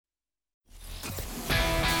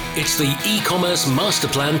It's the e-commerce master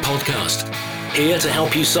plan podcast. Here to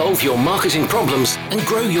help you solve your marketing problems and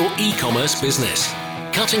grow your e-commerce business.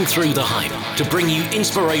 Cutting through the hype to bring you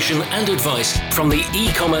inspiration and advice from the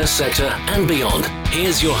e-commerce sector and beyond.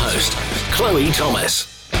 Here's your host, Chloe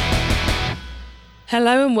Thomas.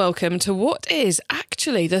 Hello and welcome to what is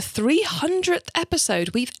actually the 300th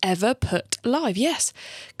episode we've ever put live. Yes,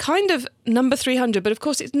 kind of number 300, but of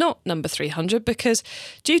course it's not number 300 because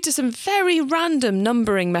due to some very random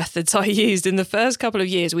numbering methods I used in the first couple of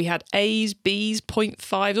years, we had A's, B's,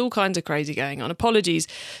 0.5s, all kinds of crazy going on. Apologies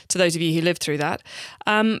to those of you who lived through that.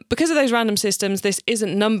 Because of those random systems, this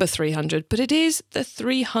isn't number 300, but it is the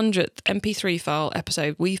 300th MP3 file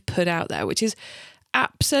episode we've put out there, which is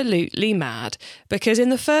absolutely mad because in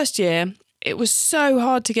the first year it was so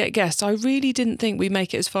hard to get guests. I really didn't think we'd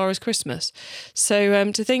make it as far as Christmas. So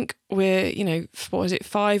to think we're,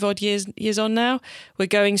 5 odd years on now, we're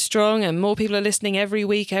going strong and more people are listening every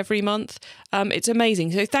week, every month. It's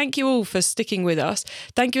amazing. So thank you all for sticking with us.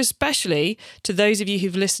 Thank you especially to those of you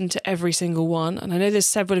who've listened to every single one. And I know there's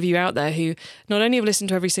several of you out there who not only have listened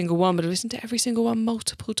to every single one, but have listened to every single one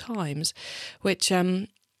multiple times, which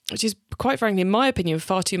is quite frankly, in my opinion,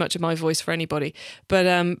 far too much of my voice for anybody. But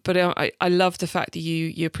I love the fact that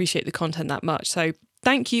you appreciate the content that much. So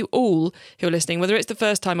thank you all who are listening, whether it's the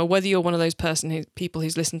first time or whether you're one of those people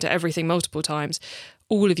who's listened to everything multiple times.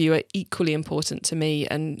 All of you are equally important to me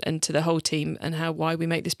and to the whole team and why we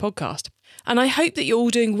make this podcast. And I hope that you're all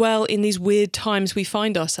doing well in these weird times we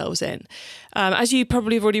find ourselves in. As you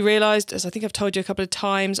probably have already realised, as I think I've told you a couple of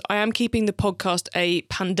times, I am keeping the podcast a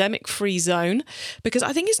pandemic-free zone because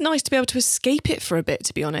I think it's nice to be able to escape it for a bit,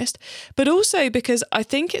 to be honest, but also because I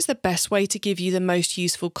think it's the best way to give you the most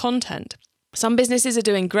useful content. Some businesses are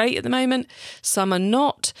doing great at the moment, some are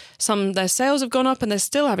not, their sales have gone up and they're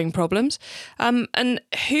still having problems. And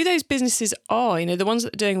who those businesses are, the ones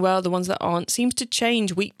that are doing well, the ones that aren't, seems to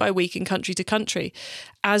change week by week and country to country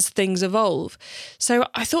as things evolve. So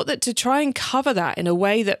I thought that to try and cover that in a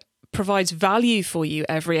way that provides value for you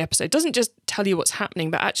every episode, doesn't just tell you what's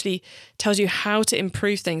happening, but actually tells you how to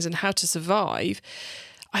improve things and how to survive,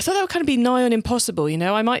 I thought that would kind of be nigh on impossible.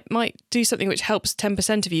 I might do something which helps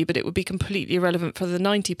 10% of you, but it would be completely irrelevant for the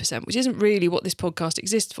 90%, which isn't really what this podcast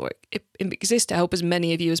exists for. It exists to help as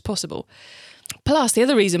many of you as possible. Plus, the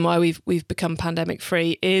other reason why we've become pandemic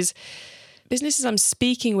free is businesses I'm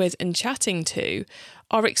speaking with and chatting to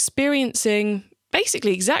are experiencing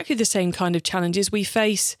basically exactly the same kind of challenges we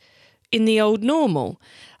face in the old normal.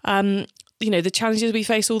 The challenges we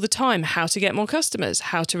face all the time, how to get more customers,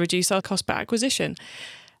 how to reduce our cost per acquisition.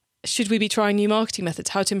 Should we be trying new marketing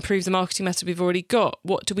methods? How to improve the marketing method we've already got?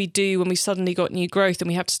 What do we do when we've suddenly got new growth and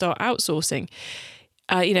we have to start outsourcing?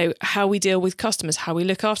 How we deal with customers, how we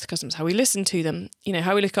look after customers, how we listen to them,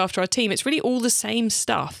 how we look after our team. It's really all the same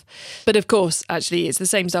stuff. But of course, actually, it's the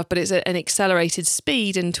same stuff, but it's an accelerated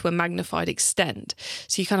speed and to a magnified extent.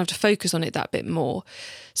 So you kind of have to focus on it that bit more.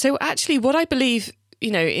 So actually, what I believe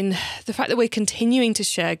in the fact that we're continuing to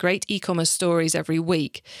share great e-commerce stories every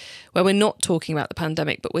week, where we're not talking about the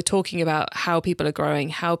pandemic, but we're talking about how people are growing,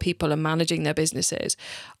 how people are managing their businesses,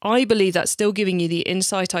 I believe that's still giving you the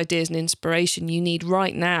insight, ideas and inspiration you need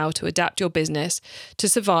right now to adapt your business, to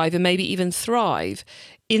survive and maybe even thrive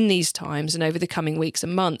in these times and over the coming weeks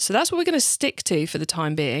and months. So that's what we're going to stick to for the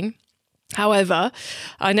time being. However,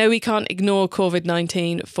 I know we can't ignore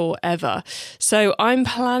COVID-19 forever. So I'm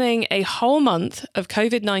planning a whole month of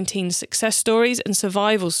COVID-19 success stories and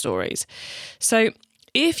survival stories. So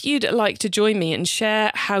if you'd like to join me and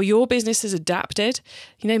share how your business has adapted,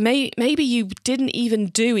 maybe you didn't even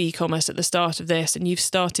do e-commerce at the start of this and you've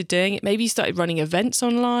started doing it. Maybe you started running events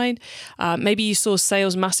online. Maybe you saw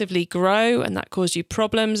sales massively grow and that caused you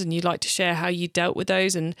problems and you'd like to share how you dealt with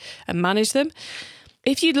those and manage them.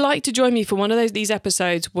 If you'd like to join me for one of these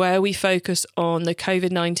episodes where we focus on the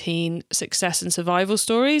COVID-19 success and survival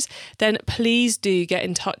stories, then please do get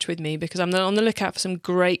in touch with me because I'm on the lookout for some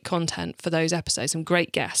great content for those episodes, some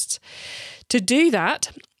great guests. To do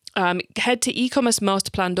that, head to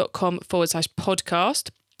ecommercemasterplan.com/podcast.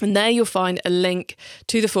 And there you'll find a link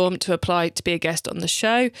to the form to apply to be a guest on the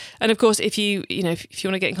show. And of course, if you want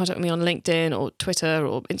to get in contact with me on LinkedIn or Twitter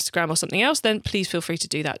or Instagram or something else, then please feel free to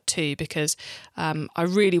do that too, because I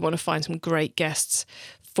really want to find some great guests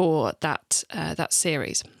for that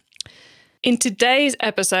series. In today's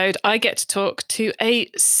episode, I get to talk to a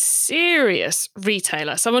serious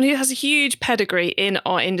retailer, someone who has a huge pedigree in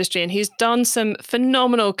our industry and who's done some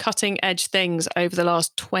phenomenal cutting-edge things over the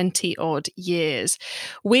last 20-odd years.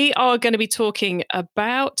 We are going to be talking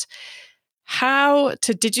about how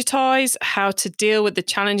to digitize, how to deal with the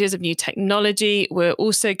challenges of new technology. We're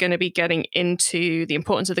also going to be getting into the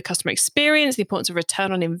importance of the customer experience, the importance of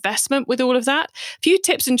return on investment with all of that. A few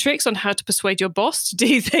tips and tricks on how to persuade your boss to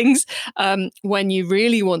do things when you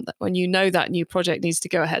really want that, when you know that new project needs to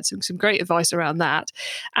go ahead. So some great advice around that.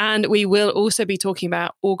 And we will also be talking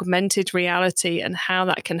about augmented reality and how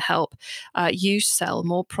that can help you sell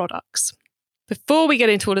more products. Before we get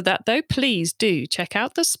into all of that, though, please do check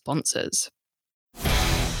out the sponsors.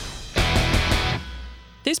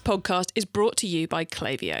 This podcast is brought to you by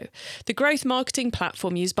Klaviyo, the growth marketing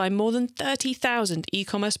platform used by more than 30,000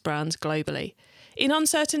 e-commerce brands globally. In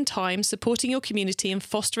uncertain times, supporting your community and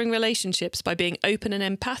fostering relationships by being open and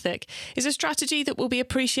empathic is a strategy that will be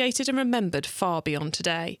appreciated and remembered far beyond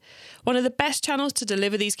today. One of the best channels to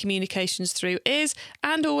deliver these communications through is,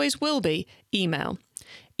 and always will be, email.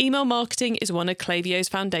 Email marketing is one of Klaviyo's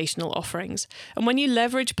foundational offerings, and when you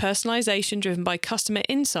leverage personalization driven by customer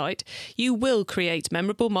insight, you will create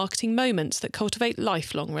memorable marketing moments that cultivate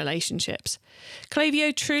lifelong relationships.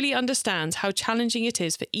 Klaviyo truly understands how challenging it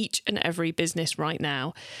is for each and every business right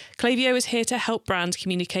now. Klaviyo is here to help brands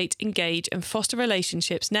communicate, engage, and foster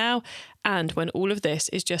relationships now and when all of this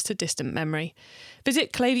is just a distant memory.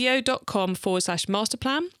 Visit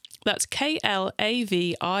klaviyo.com/masterplan. That's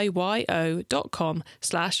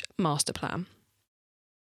klaviyo.com/masterplan.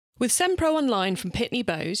 With SendPro Online from Pitney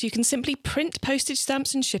Bowes, you can simply print postage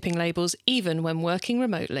stamps and shipping labels even when working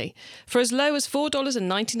remotely. For as low as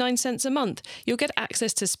 $4.99 a month, you'll get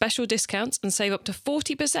access to special discounts and save up to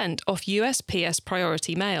 40% off USPS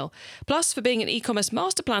Priority Mail. Plus, for being an e-commerce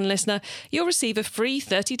Masterplan listener, you'll receive a free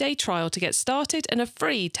 30-day trial to get started and a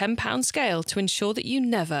free £10 scale to ensure that you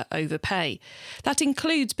never overpay. That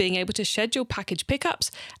includes being able to schedule package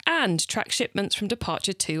pickups and track shipments from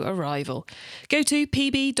departure to arrival. Go to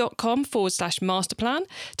pb.com/masterplan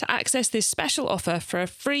to access this special offer for a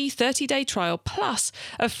free 30-day trial plus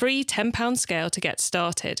a free £10 scale to get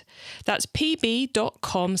started. That's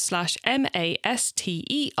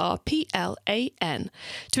pb.com/masterplan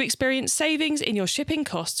to experience savings in your shipping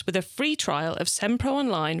costs with a free trial of SendPro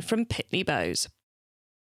Online from Pitney Bowes.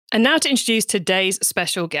 And now to introduce today's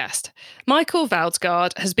special guest. Micheal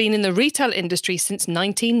Valdsgaard has been in the retail industry since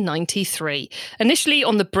 1993, initially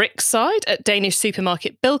on the bricks side at Danish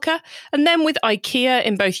supermarket Bilka, and then with IKEA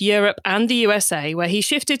in both Europe and the USA, where he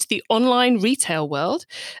shifted to the online retail world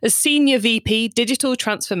as Senior VP Digital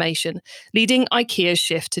Transformation, leading IKEA's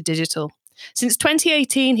shift to digital. Since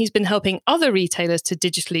 2018, he's been helping other retailers to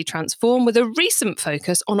digitally transform with a recent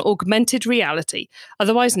focus on augmented reality,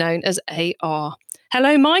 otherwise known as AR.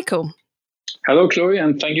 Hello, Micheal. Hello, Chloe,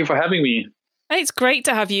 and thank you for having me. It's great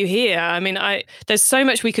to have you here. I mean, there's so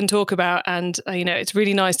much we can talk about, and it's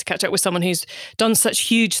really nice to catch up with someone who's done such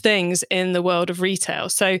huge things in the world of retail.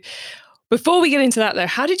 So, before we get into that, though,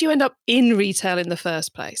 how did you end up in retail in the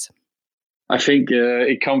first place? I think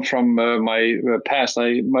it comes from my past.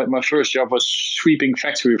 My first job was sweeping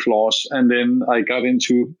factory floors, and then I got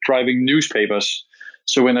into driving newspapers.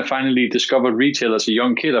 So when I finally discovered retail as a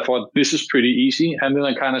young kid, I thought this is pretty easy. And then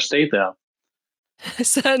I kind of stayed there.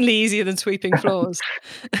 Certainly easier than sweeping floors.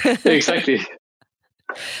 Exactly.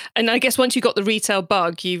 And I guess once you got the retail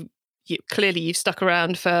bug, you've stuck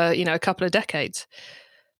around for, a couple of decades.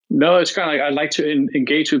 No, it's kind of like I like to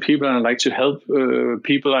engage with people, and I like to help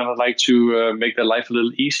people, and I like to make their life a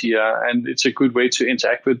little easier. And it's a good way to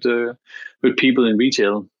interact with people in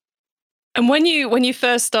retail. And when you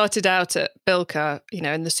first started out at Bilka,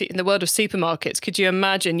 in the world of supermarkets, could you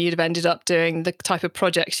imagine you'd have ended up doing the type of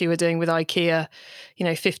projects you were doing with IKEA,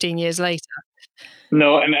 15 years later?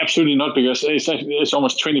 No, and absolutely not, because it's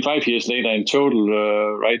almost 25 years later in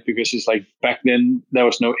total, right? Because it's like back then there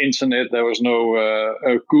was no internet, there was no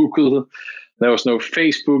Google, there was no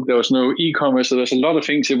Facebook, there was no e-commerce. So there's a lot of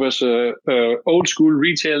things. It was old school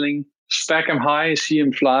retailing, stack 'em high, see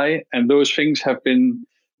 'em fly, and those things have been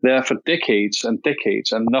there for decades and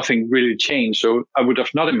decades, and nothing really changed. So I would have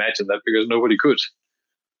not imagined that, because nobody could.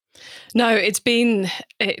 No, I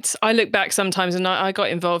look back sometimes, and I got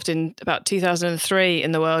involved in about 2003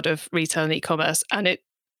 in the world of retail and e-commerce. And I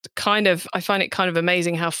find it kind of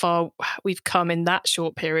amazing how far we've come in that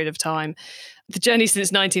short period of time. The journey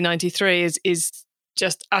since 1993 is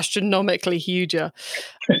just astronomically huger.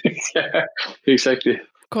 Yeah, exactly.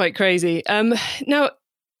 Quite crazy. Now,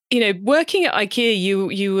 working at IKEA,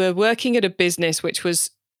 you were working at a business which was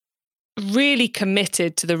really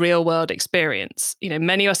committed to the real world experience.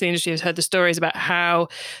 Many of us in the industry have heard the stories about how,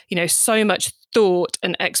 so much thought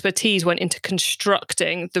and expertise went into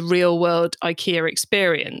constructing the real world IKEA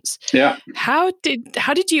experience. Yeah. How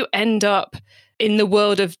did you end up in the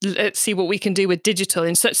world of let's see what we can do with digital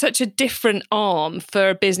in such a different arm for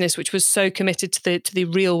a business which was so committed to the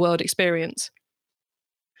real world experience?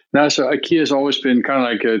 Now, so IKEA has always been kind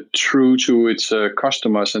of like true to its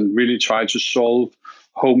customers and really try to solve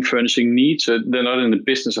home furnishing needs. They're not in the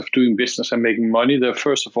business of doing business and making money. They're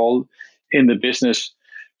first of all in the business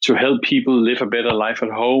to help people live a better life at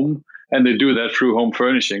home, and they do that through home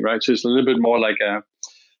furnishing, right? So it's a little bit more like a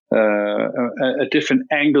different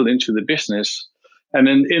angle into the business. And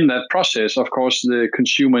then in that process, of course, the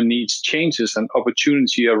consumer needs changes and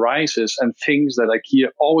opportunity arises, and things that IKEA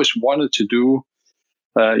always wanted to do.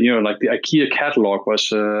 Like the IKEA catalog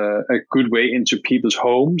was a good way into people's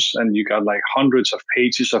homes, and you got like hundreds of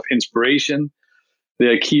pages of inspiration. The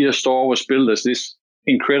IKEA store was built as this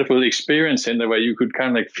incredible experience center where you could kind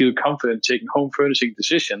of like feel confident taking home furnishing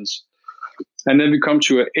decisions. And then we come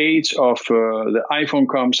to an age of the iPhone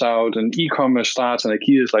comes out and e-commerce starts, and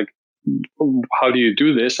IKEA is like, how do you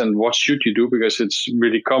do this and what should you do? Because it's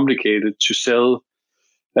really complicated to sell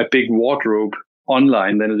a big wardrobe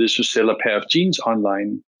online than it is to sell a pair of jeans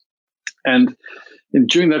online. And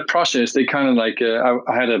during that process, they kind of like,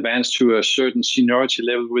 I had advanced to a certain seniority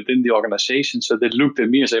level within the organization. So they looked at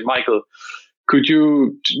me and said, Michael, could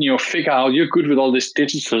you figure out, you're good with all this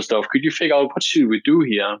digital stuff. Could you figure out what should we do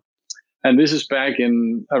here? And this is back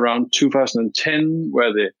in around 2010,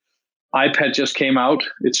 where the iPad just came out.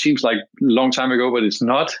 It seems like a long time ago, but it's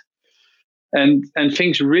not. And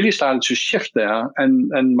things really started to shift there.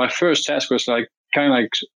 And my first task was like kind of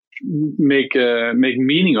like make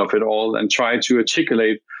meaning of it all and try to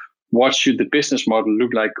articulate what should the business model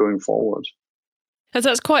look like going forward. And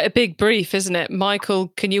that's quite a big brief, isn't it? Michael,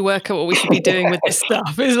 can you work out what we should be doing with this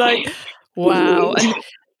stuff? It's like, wow.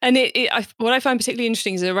 And what I find particularly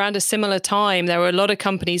interesting is around a similar time, there were a lot of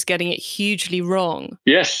companies getting it hugely wrong.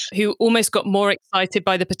 Yes. Who almost got more excited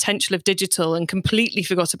by the potential of digital and completely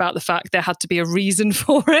forgot about the fact there had to be a reason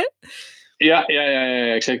for it. Yeah,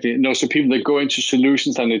 exactly. No, so people that go into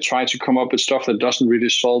solutions and they try to come up with stuff that doesn't really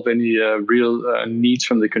solve any real needs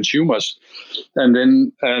from the consumers. And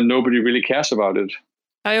then nobody really cares about it.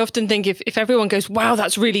 I often think if everyone goes, wow,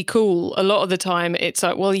 that's really cool, a lot of the time it's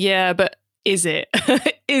like, well, yeah, but is it?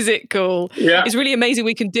 Is it cool? Yeah. It's really amazing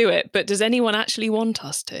we can do it, but does anyone actually want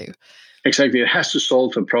us to? Exactly. It has to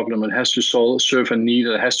solve a problem. It has to serve a need.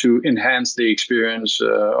 It has to enhance the experience.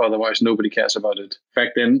 Otherwise, nobody cares about it. Back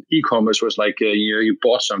then, e-commerce was like, you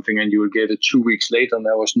bought something and you would get it 2 weeks later, and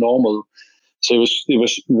that was normal. So it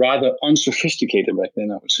was rather unsophisticated back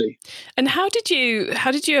then, I would say. And how did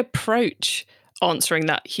you approach answering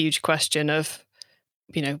that huge question of,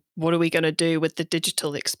 what are we going to do with the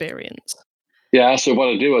digital experience? Yeah, so what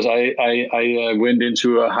I did was I went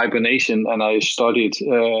into a hibernation and I studied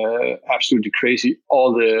absolutely crazy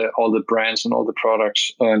all the brands and all the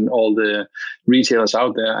products and all the retailers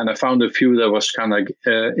out there, and I found a few that was kind of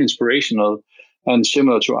like inspirational and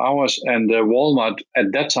similar to ours. And Walmart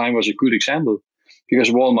at that time was a good example, because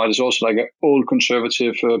Walmart is also like an old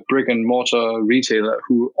conservative brick and mortar retailer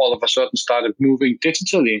who all of a sudden started moving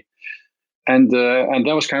digitally. And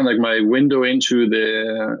that was kind of like my window into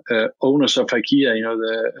the owners of IKEA,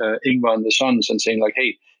 the Ingvar and the Sons, and saying like,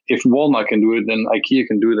 hey, if Walmart can do it, then IKEA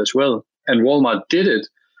can do it as well. And Walmart did it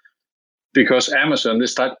because Amazon, they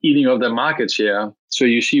start eating up their market share. So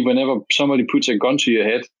you see, whenever somebody puts a gun to your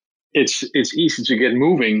head, it's easy to get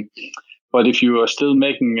moving. But if you are still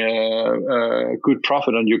making a good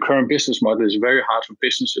profit on your current business model, it's very hard for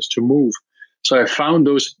businesses to move. So I found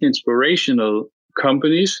those inspirational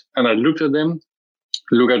companies and I looked at them,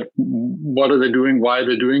 look at what are they doing, why are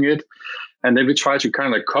they doing it, and then we try to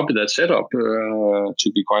kind of copy that setup,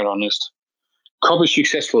 to be quite honest. Copy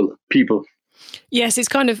successful people. Yes, it's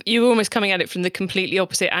kind of, you're almost coming at it from the completely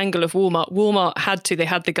opposite angle of Walmart. Walmart they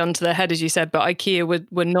had the gun to their head, as you said, but IKEA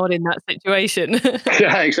were not in that situation.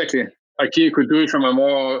 Yeah, exactly. IKEA could do it from a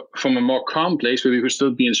more calm place where we could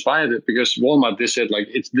still be inspired, because Walmart, they said like,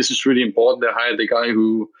 this is really important. They hired the guy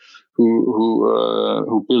who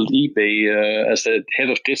built eBay as the head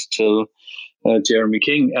of digital, Jeremy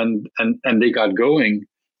King, and they got going.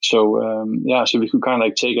 So so we could kind of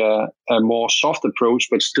like take a more soft approach,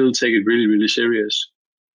 but still take it really, really serious.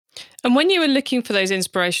 And when you were looking for those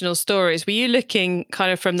inspirational stories, were you looking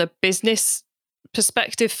kind of from the business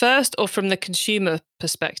perspective first or from the consumer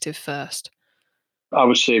perspective first? I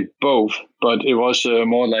would say both, but it was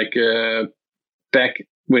more like back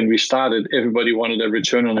when we started, everybody wanted a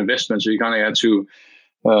return on investment. So you kind of had to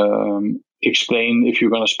explain, if you're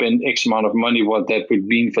going to spend X amount of money, what that would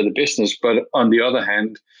mean for the business. But on the other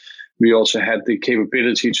hand, we also had the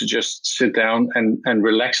capability to just sit down and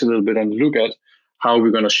relax a little bit and look at how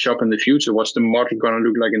we're going to shop in the future. What's the model going to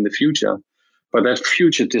look like in the future? But that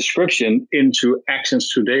future description into actions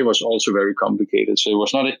today was also very complicated. So it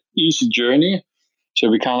was not an easy journey. So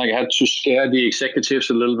we kind of like had to scare the executives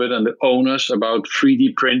a little bit and the owners about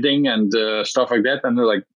 3D printing and stuff like that. And they're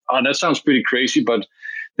like, oh, that sounds pretty crazy, but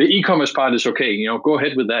the e-commerce part is okay. Go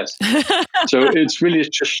ahead with that. So it's really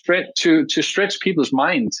to stretch people's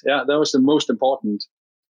minds. Yeah, that was the most important.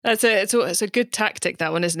 It's a good tactic,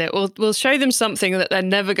 that one, isn't it? We'll show them something that they're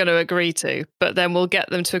never going to agree to, but then we'll get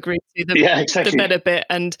them to agree to the better bit,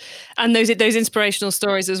 and those inspirational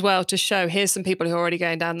stories as well to show here's some people who are already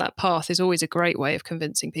going down that path is always a great way of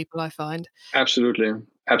convincing people, I find. Absolutely.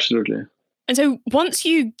 And so once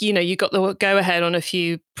you got the go ahead on a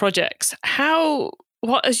few projects,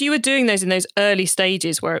 as you were doing those in those early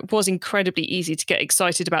stages where it was incredibly easy to get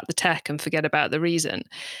excited about the tech and forget about the reason,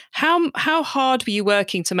 how hard were you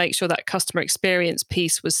working to make sure that customer experience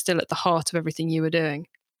piece was still at the heart of everything you were doing?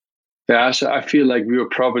 Yeah, so I feel like we were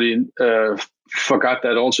probably forgot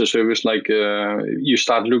that also. So it was like you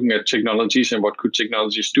start looking at technologies and what could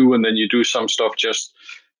technologies do, and then you do some stuff just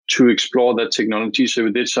to explore that technology. So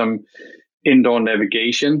we did some indoor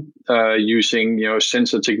navigation using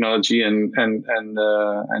sensor technology and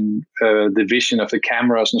the vision of the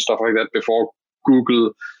cameras and stuff like that before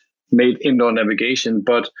Google made indoor navigation.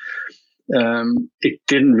 But it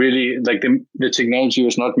didn't really, like, the technology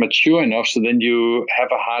was not mature enough. So then you have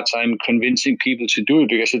a hard time convincing people to do it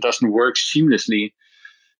because it doesn't work seamlessly.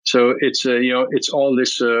 So it's it's all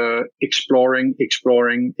this exploring,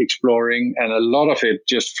 and a lot of it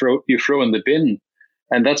just you throw in the bin.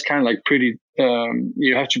 And that's kind of like pretty,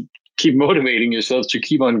 you have to keep motivating yourself to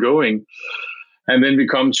keep on going. And then we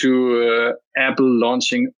come to Apple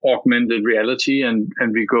launching augmented reality, and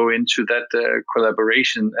we go into that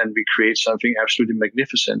collaboration, and we create something absolutely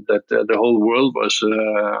magnificent that the whole world was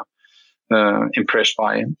impressed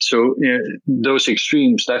by. So those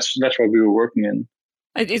extremes, that's what we were working in.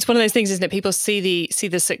 It's one of those things, isn't it? People see the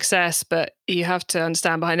success, but you have to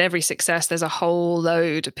understand behind every success, there's a whole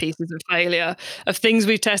load of pieces of failure, of things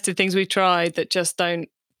we've tested, things we've tried that just don't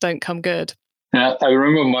come good. Yeah, I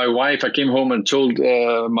remember my wife. I came home and told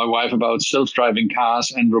my wife about self-driving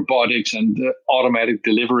cars and robotics and automatic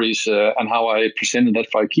deliveries and how I presented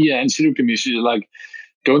that for IKEA. And she looked at me. She's like,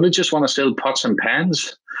 "Don't they just want to sell pots and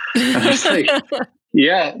pans?" And I was like,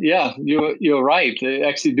 Yeah, you're right. They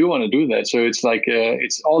actually do want to do that. So it's like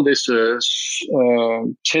it's all this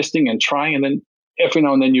testing and trying, and then every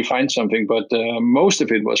now and then you find something. But most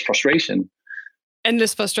of it was frustration.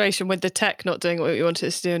 Endless frustration with the tech not doing what we wanted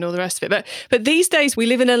it to do and all the rest of it. But these days we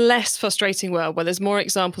live in a less frustrating world where there's more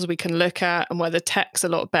examples we can look at and where the tech's a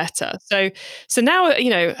lot better. So now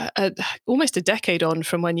almost a decade on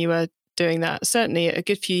from when you were doing that, certainly a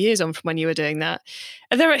good few years on from when you were doing that.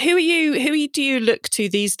 Who do you look to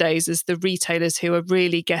these days as the retailers who are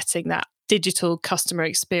really getting that digital customer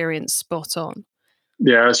experience spot on?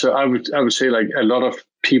 Yeah, so I would say like a lot of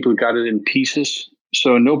people got it in pieces.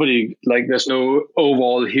 So nobody, like, there's no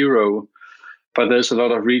overall hero, but there's a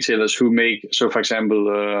lot of retailers who make, so for example,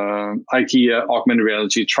 IKEA, augmented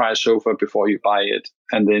reality, try a sofa before you buy it.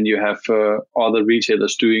 And then you have other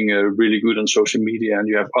retailers doing really good on social media, and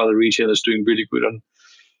you have other retailers doing really good on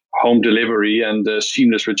home delivery and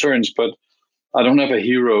seamless returns. But I don't have a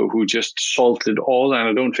hero who just solved it all, and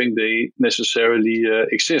I don't think they necessarily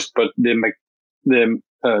exist. But the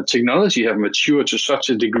technology have matured to such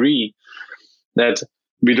a degree that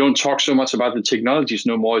we don't talk so much about the technologies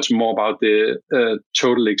no more. It's more about the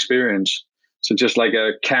total experience. So just like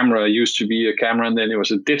a camera used to be a camera, and then it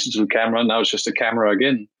was a digital camera, now it's just a camera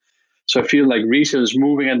again. So I feel like retail is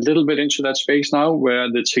moving a little bit into that space now, where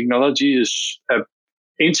the technology is an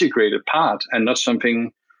integrated part and not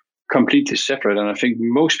something completely separate. And I think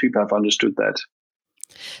most people have understood that.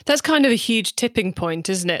 That's kind of a huge tipping point,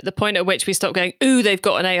 isn't it? The point at which we stop going, ooh, they've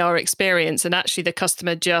got an AR experience, and actually the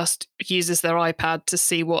customer just uses their iPad to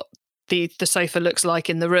see what the sofa looks like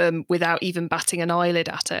in the room without even batting an eyelid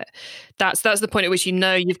at it. That's the point at which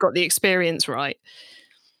you've got the experience right.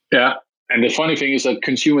 Yeah. And the funny thing is that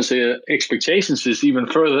consumers' expectations is even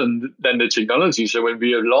further than the technology. So when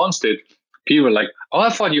we launched it, people were like, "Oh, I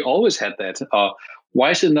thought you always had that."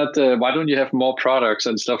 Why is it not? Why don't you have more products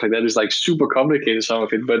and stuff like that? It's like super complicated, some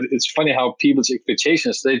of it. But it's funny how people's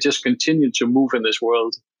expectations, they just continue to move in this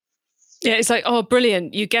world. Yeah, it's like, oh,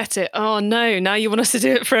 brilliant, you get it. Oh no, now you want us to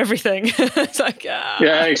do it for everything. It's like,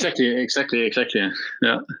 yeah, exactly.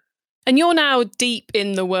 Yeah. And you're now deep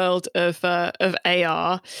in the world of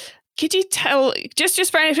AR. Could you tell,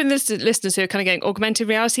 just for any of the listeners who are kind of going, augmented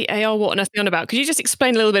reality, AR, what on earth are you on about? Could you just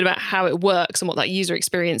explain a little bit about how it works and what that user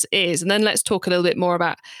experience is? And then let's talk a little bit more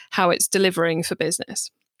about how it's delivering for business.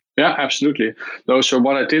 Yeah, absolutely. No, so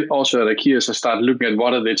what I did also at IKEA is I started looking at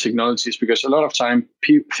what are the technologies, because a lot of time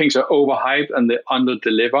things are overhyped and they under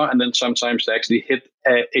deliver, and then sometimes they actually hit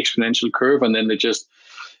an exponential curve and then they just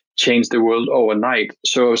change the world overnight.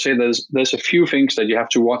 So I would say there's a few things that you have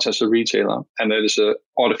to watch as a retailer, and that is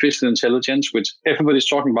artificial intelligence, which everybody's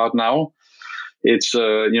talking about now. It's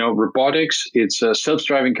robotics, it's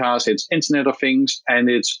self-driving cars, it's Internet of Things, and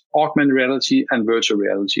it's augmented reality and virtual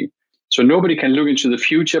reality. So nobody can look into the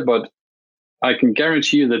future, but I can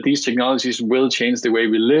guarantee you that these technologies will change the way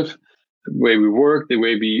we live, the way we work, the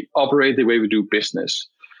way we operate, the way we do business.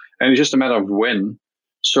 And it's just a matter of when.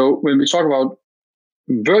 So when we talk about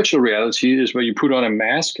virtual reality, is where you put on a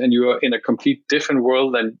mask and you are in a complete different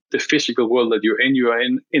world than the physical world that you're in. You are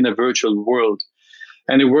in a virtual world.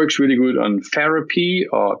 And it works really good on therapy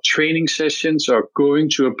or training sessions or going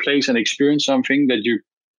to a place and experience something that you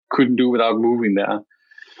couldn't do without moving there.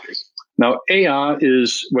 Now, AR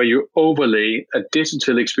is where you overlay a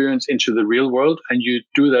digital experience into the real world, and you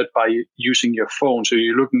do that by using your phone. So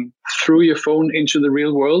you're looking through your phone into the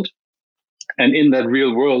real world, and in that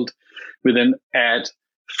real world, we then add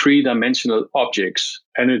three-dimensional objects.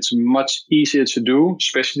 And it's much easier to do,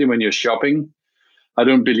 especially when you're shopping. I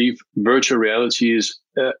don't believe virtual reality is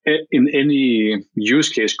in any use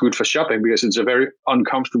case good for shopping, because it's a very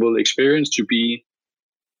uncomfortable experience to be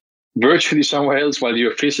virtually somewhere else while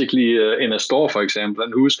you're physically in a store, for example,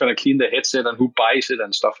 and who's going to clean the headset and who buys it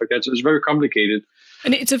and stuff like that. So it's very complicated.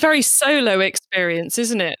 And it's a very solo experience,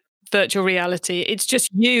 isn't it? Virtual reality. It's just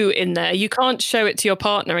you in there. You can't show it to your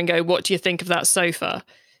partner and go, what do you think of that sofa?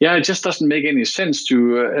 Yeah, it just doesn't make any sense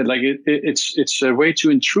to it's way too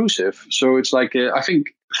intrusive. So it's like, I think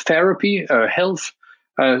therapy, health,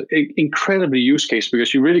 incredibly use case,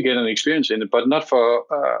 because you really get an experience in it, but not for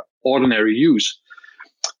ordinary use.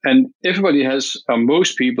 And everybody has,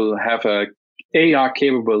 most people have a AR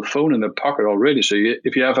capable phone in their pocket already. So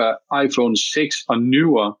if you have an iPhone 6 or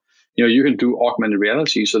newer, you can do augmented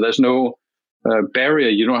reality. So there's no barrier.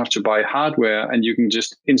 You don't have to buy hardware, and you can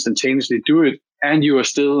just instantaneously do it. And you are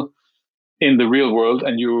still in the real world,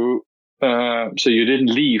 and so you didn't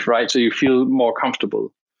leave, right? So you feel more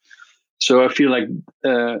comfortable. So I feel like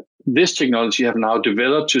this technology have now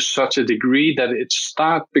developed to such a degree that it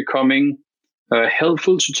start becoming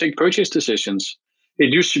helpful to take purchase decisions.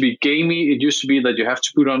 It used to be gamey. It used to be that you have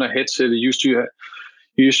to put on a headset. You used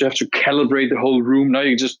to have to calibrate the whole room. Now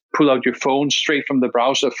you can just pull out your phone straight from the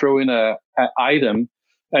browser, throw in an item,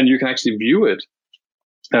 and you can actually view it.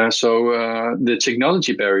 So the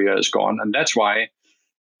technology barrier is gone, and that's why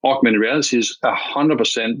augmented reality is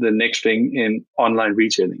 100% the next thing in online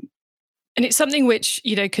retailing. And it's something which,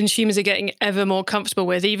 consumers are getting ever more comfortable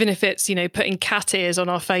with, even if it's, putting cat ears on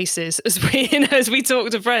our faces as we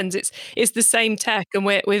talk to friends. It's the same tech, and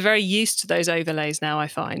we're very used to those overlays now, I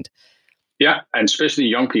find. Yeah, and especially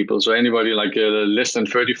young people. So anybody like less than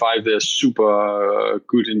 35, they're super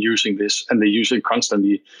good in using this, and they use it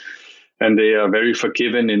constantly. And they are very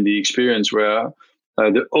forgiving in the experience, where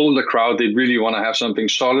the older crowd, they really want to have something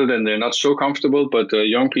solid and they're not so comfortable. But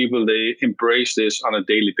young people, they embrace this on a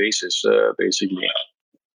daily basis, basically.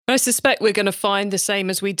 I suspect we're going to find the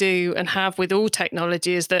same as we do and have with all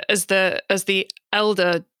technology, is that as the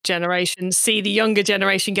elder generation see the younger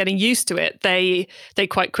generation getting used to it, they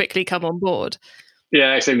quite quickly come on board.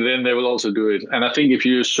 Yeah, exactly. Then they will also do it. And I think if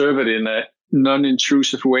you serve it in a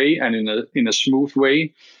non-intrusive way and in a smooth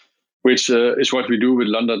way, which is what we do with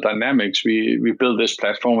London Dynamics. We build this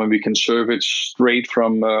platform and we can serve it straight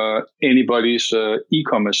from anybody's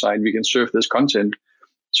e-commerce site. We can serve this content.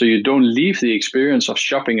 So you don't leave the experience of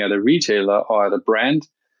shopping at a retailer or at a brand,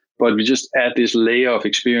 but we just add this layer of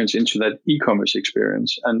experience into that e-commerce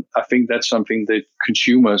experience. And I think that's something that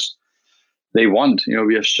consumers, they want.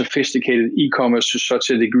 We have sophisticated e-commerce to such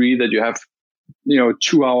a degree that you have,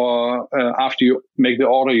 2 hours after you make the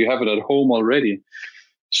order, you have it at home already.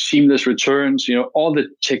 Seamless returns, all the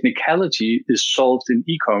technicality is solved in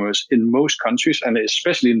e-commerce in most countries, and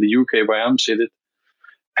especially in the UK where I'm seated.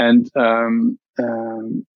 And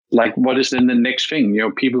what is then the next thing?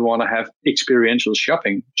 People want to have experiential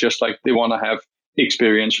shopping, just like they want to have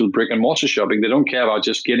experiential brick and mortar shopping. They don't care about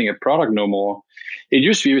just getting a product no more. It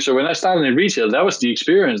used to be, so when I started in retail, that was the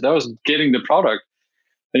experience. That was getting the product.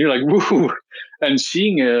 And you're like, woo! And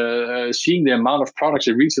seeing the amount of products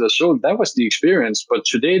that retailers sold, that was the experience. But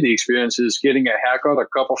today, the experience is getting a haircut, a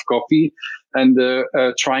cup of coffee, and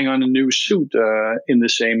trying on a new suit in the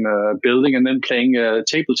same building, and then playing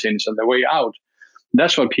table tennis on their way out.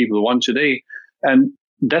 That's what people want today. And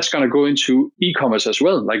that's going to go into e-commerce as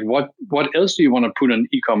well. Like, what else do you want to put on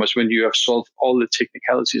e-commerce when you have solved all the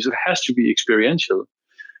technicalities? It has to be experiential.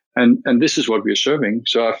 And this is what we're serving.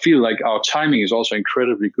 So I feel like our timing is also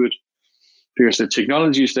incredibly good because the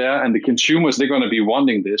technology is there and the consumers, they're going to be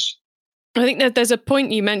wanting this. I think that there's a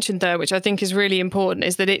point you mentioned there, which I think is really important,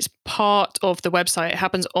 is that it's part of the website. It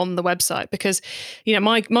happens on the website because,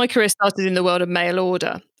 my career started in the world of mail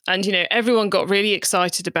order. And, everyone got really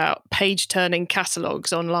excited about page turning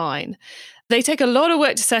catalogs online. They take a lot of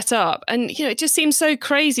work to set up. And, it just seems so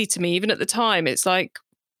crazy to me, even at the time. It's like,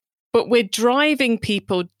 but we're driving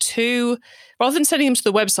people to, rather than sending them to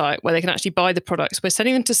the website where they can actually buy the products, we're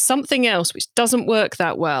sending them to something else which doesn't work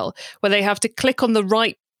that well, where they have to click on the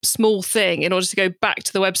right small thing in order to go back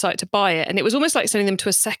to the website to buy it. And it was almost like sending them to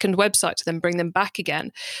a second website to then bring them back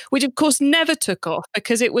again, which of course never took off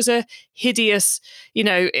because it was a hideous,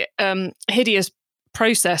 hideous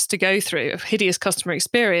process to go through, a hideous customer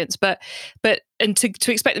experience. But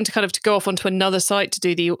to expect them to kind of to go off onto another site to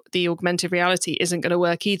do the augmented reality isn't going to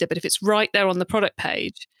work either. But if it's right there on the product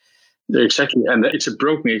page. Exactly. And it's a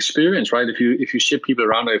broken experience, right? If you ship people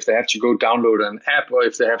around, or if they have to go download an app, or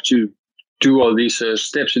if they have to do all these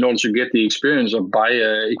steps in order to get the experience or buy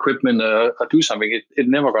equipment or do something, it's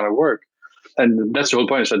never going to work. And that's the whole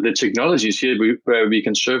point, is that the technology is here where we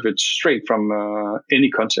can serve it straight from any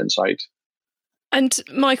content site. And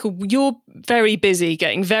Micheal, you're very busy,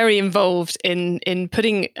 getting very involved in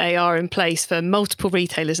putting AR in place for multiple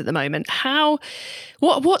retailers at the moment.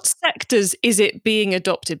 What sectors is it being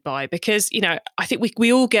adopted by? Because, I think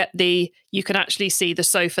we all get you can actually see the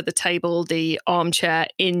sofa, the table, the armchair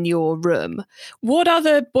in your room. What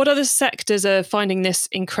other sectors are finding this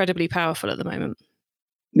incredibly powerful at the moment?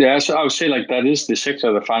 Yeah, so I would say that is the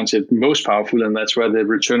sector that finds it most powerful, and that's where the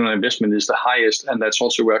return on investment is the highest, and that's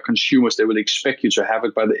also where consumers, they will expect you to have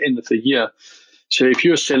it by the end of the year. So if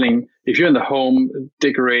you're in the home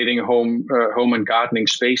decorating, home and gardening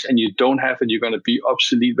space, and you don't have it, you're going to be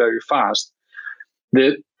obsolete very fast.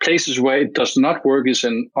 The places where it does not work is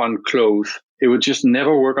on clothes. It would just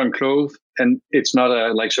never work on clothes, and it's not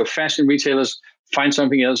so fashion retailers, find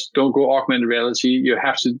something else. Don't go augmented reality. You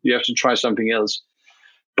have to try something else.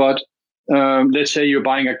 But let's say you're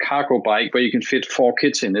buying a cargo bike where you can fit 4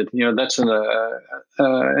 kids in it. That's and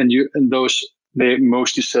those they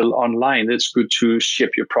mostly sell online. It's good to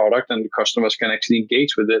ship your product, and the customers can actually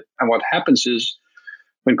engage with it. And what happens is,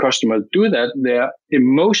 when customers do that, their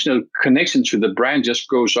emotional connection to the brand just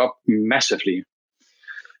goes up massively.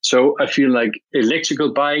 So I feel like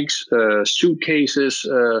electrical bikes, suitcases,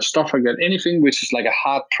 stuff like that, anything which is like a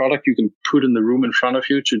hard product you can put in the room in front of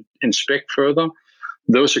you to inspect further,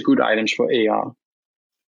 those are good items for AR.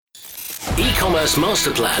 E-commerce Master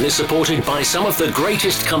Plan is supported by some of the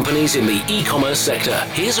greatest companies in the e-commerce sector.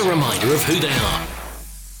 Here's a reminder of who they are.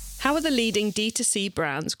 How are the leading D2C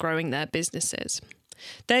brands growing their businesses?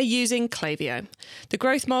 They're using Klaviyo, the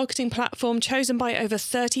growth marketing platform chosen by over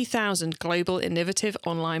 30,000 global innovative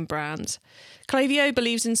online brands. Klaviyo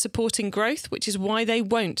believes in supporting growth, which is why they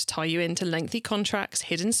won't tie you into lengthy contracts,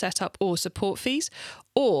 hidden setup or support fees,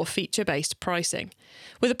 or feature-based pricing.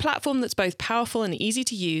 With a platform that's both powerful and easy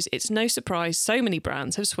to use, it's no surprise so many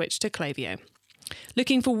brands have switched to Klaviyo.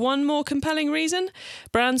 Looking for one more compelling reason?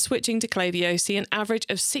 Brands switching to Klaviyo see an average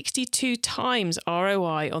of 62 times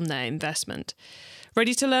ROI on their investment.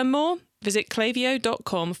 Ready to learn more? Visit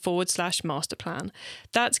klaviyo.com/masterplan.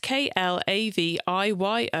 That's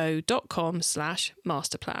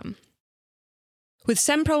KLAVIYO.com/masterplan. With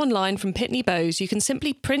SendPro Online from Pitney Bowes, you can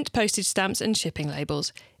simply print postage stamps and shipping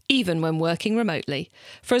labels, even when working remotely.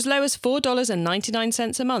 For as low as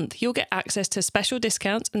 $4.99 a month, you'll get access to special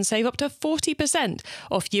discounts and save up to 40%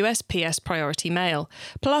 off USPS Priority Mail.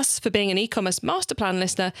 Plus, for being an e-commerce masterplan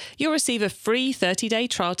listener, you'll receive a free 30-day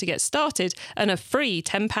trial to get started and a free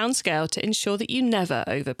 £10 scale to ensure that you never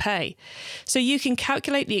overpay. So you can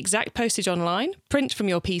calculate the exact postage online, print from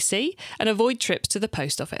your PC, and avoid trips to the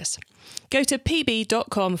post office. Go to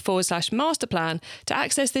pb.com/masterplan to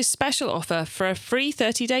access this special offer for a free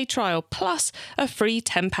 30-day trial plus a free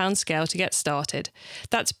 £10 scale to get started.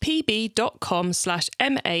 That's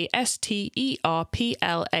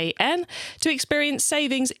pb.com/masterplan to experience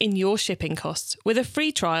savings in your shipping costs with a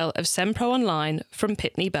free trial of SendPro Online from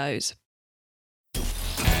Pitney Bowes.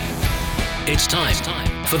 It's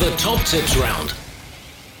time for the top tips round.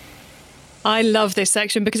 I love this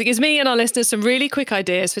section because it gives me and our listeners some really quick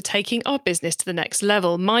ideas for taking our business to the next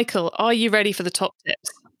level. Micheal, are you ready for the top tips?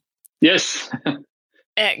 Yes.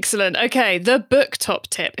 Excellent. Okay, the book top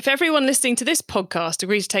tip. If everyone listening to this podcast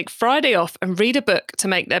agrees to take Friday off and read a book to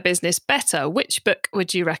make their business better, which book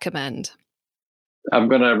would you recommend? I'm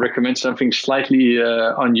going to recommend something slightly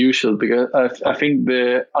unusual because I think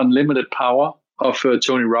The Unlimited Power of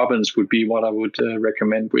Tony Robbins would be what I would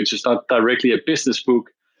recommend, which is not directly a business book,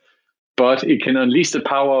 but it can unleash the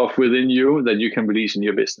power of within you that you can release in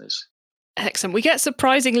your business. Excellent. We get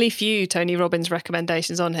surprisingly few Tony Robbins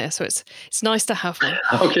recommendations on here, so it's nice to have one.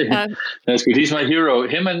 Okay, that's good. He's my hero.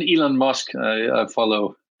 Him and Elon Musk, I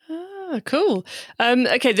follow. Cool.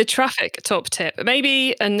 Okay, the traffic top tip.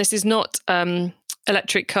 Maybe, and this is not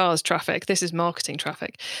electric cars traffic, this is marketing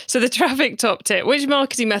traffic. So the traffic top tip, which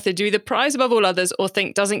marketing method do you either prize above all others or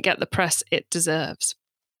think doesn't get the press it deserves?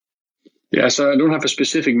 Yeah, so I don't have a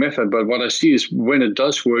specific method, but what I see is when it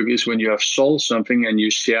does work is when you have solved something and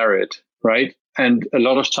you share it, right? And a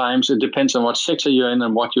lot of times it depends on what sector you're in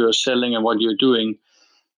and what you're selling and what you're doing.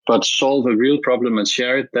 But solve a real problem and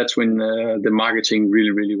share it, that's when the marketing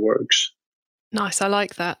really, really works. Nice, I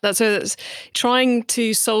like that. That's trying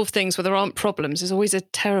to solve things where there aren't problems is always a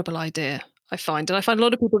terrible idea, I find. And I find a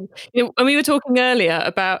lot of people, when we were talking earlier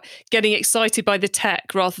about getting excited by the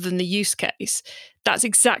tech rather than the use case, that's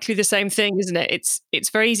exactly the same thing, isn't it? It's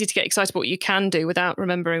very easy to get excited about what you can do without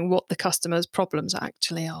remembering what the customer's problems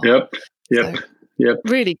actually are. Yep.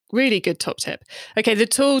 Really, really good top tip. Okay, the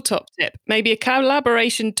tool top tip. Maybe a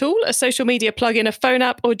collaboration tool, a social media plugin, a phone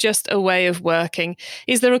app, or just a way of working.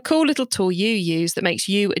 Is there a cool little tool you use that makes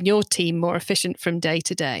you and your team more efficient from day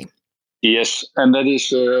to day? Yes, and that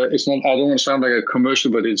is, it's not, I don't want to sound like a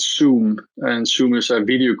commercial, but it's Zoom. And Zoom is a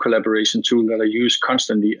video collaboration tool that I use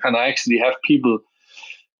constantly. And I actually have people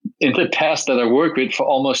in the past that I worked with for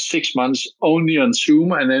almost 6 months only on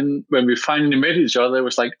Zoom. And then when we finally met each other, it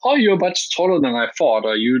was like, oh, you're much taller than I thought,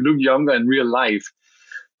 or you look younger in real life.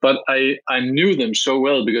 But I knew them so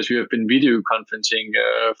well because we have been video conferencing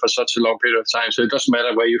for such a long period of time. So it doesn't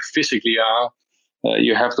matter where you physically are,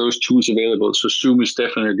 you have those tools available. So Zoom is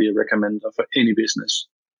definitely a recommender for any business.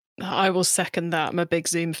 I will second that. I'm a big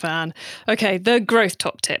Zoom fan. Okay, the growth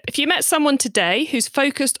top tip. If you met someone today who's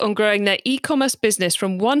focused on growing their e-commerce business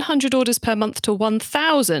from 100 orders per month to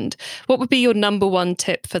 1,000, what would be your number one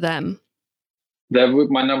tip for them?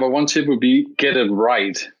 My number one tip would be get it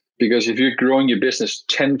right. Because if you're growing your business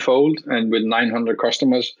tenfold and with 900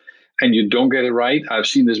 customers and you don't get it right, I've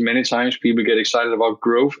seen this many times. People get excited about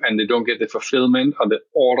growth and they don't get the fulfillment or the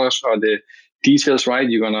orders or the details right.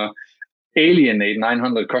 You're going to alienate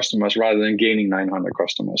 900 customers rather than gaining 900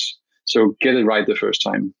 customers. So get it right the first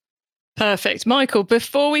time. Perfect. Micheal,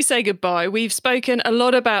 before we say goodbye, we've spoken a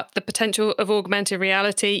lot about the potential of augmented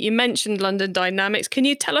reality. You mentioned London Dynamics. Can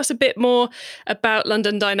you tell us a bit more about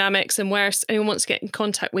London Dynamics and where if anyone wants to get in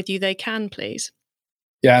contact with you, they can, please?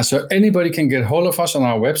 Yeah, so anybody can get hold of us on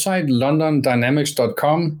our website,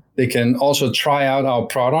 londondynamics.com. They can also try out our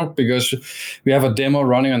product because we have a demo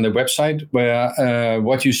running on the website where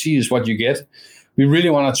what you see is what you get. We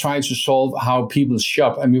really want to try to solve how people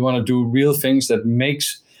shop, and we want to do real things that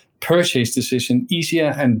makes purchase decision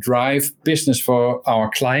easier and drive business for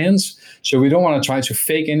our clients. So we don't want to try to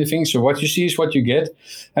fake anything. So what you see is what you get.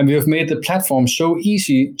 And we have made the platform so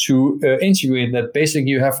easy to integrate that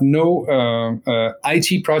basically you have no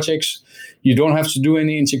IT projects. You don't have to do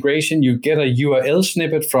any integration. You get a URL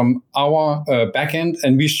snippet from our backend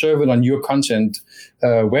and we serve it on your content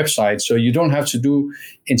website. So you don't have to do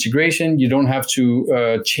integration. You don't have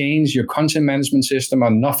to change your content management system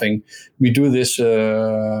or nothing. We do this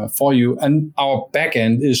for you. And our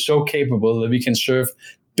backend is so capable that we can serve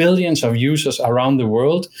billions of users around the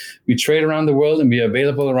world. We trade around the world and we are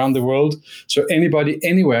available around the world. So anybody,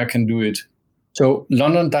 anywhere can do it. So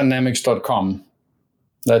londondynamics.com.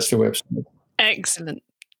 That's the website. Excellent.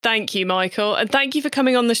 Thank you, Micheal. And thank you for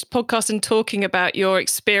coming on this podcast and talking about your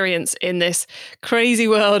experience in this crazy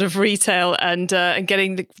world of retail and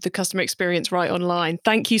getting the customer experience right online.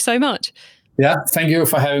 Thank you so much. Yeah, thank you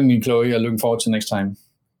for having me, Chloe. I'm looking forward to next time.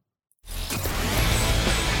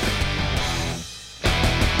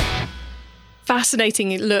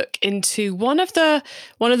 Fascinating look into one of the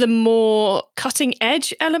more cutting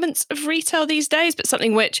edge elements of retail these days, but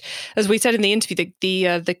something which, as we said in the interview,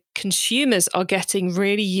 the consumers are getting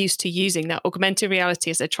really used to using, that augmented reality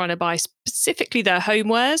as they're trying to buy specifically their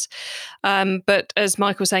homewares. But as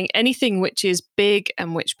Micheal was saying, anything which is big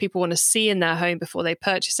and which people want to see in their home before they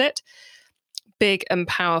purchase it, big and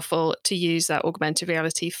powerful to use that augmented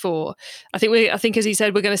reality for. I think, as he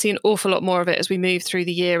said, we're going to see an awful lot more of it as we move through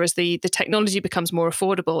the year, as the technology becomes more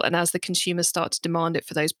affordable and as the consumers start to demand it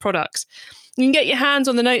for those products. You can get your hands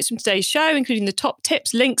on the notes from today's show, including the top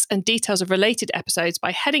tips, links, and details of related episodes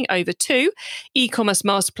by heading over to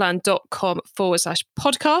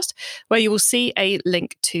ecommercemasterplan.com/podcast, where you will see a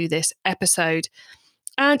link to this episode.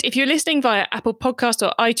 And if you're listening via Apple Podcast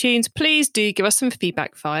or iTunes, please do give us some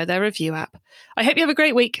feedback via their review app. I hope you have a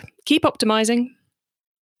great week. Keep optimizing.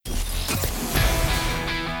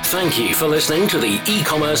 Thank you for listening to the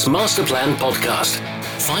E-commerce Master Plan podcast.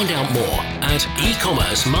 Find out more at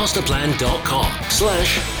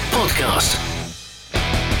ecommercemasterplan.com/podcast.